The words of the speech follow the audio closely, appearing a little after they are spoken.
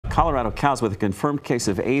Colorado cows with a confirmed case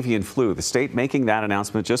of avian flu. The state making that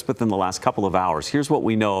announcement just within the last couple of hours. Here's what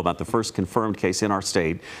we know about the first confirmed case in our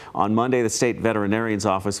state. On Monday, the state veterinarian's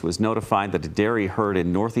office was notified that a dairy herd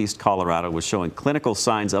in northeast Colorado was showing clinical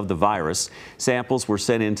signs of the virus. Samples were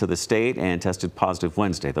sent into the state and tested positive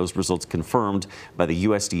Wednesday. Those results confirmed by the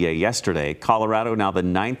USDA yesterday. Colorado now the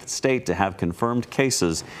 9th state to have confirmed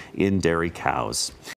cases in dairy cows.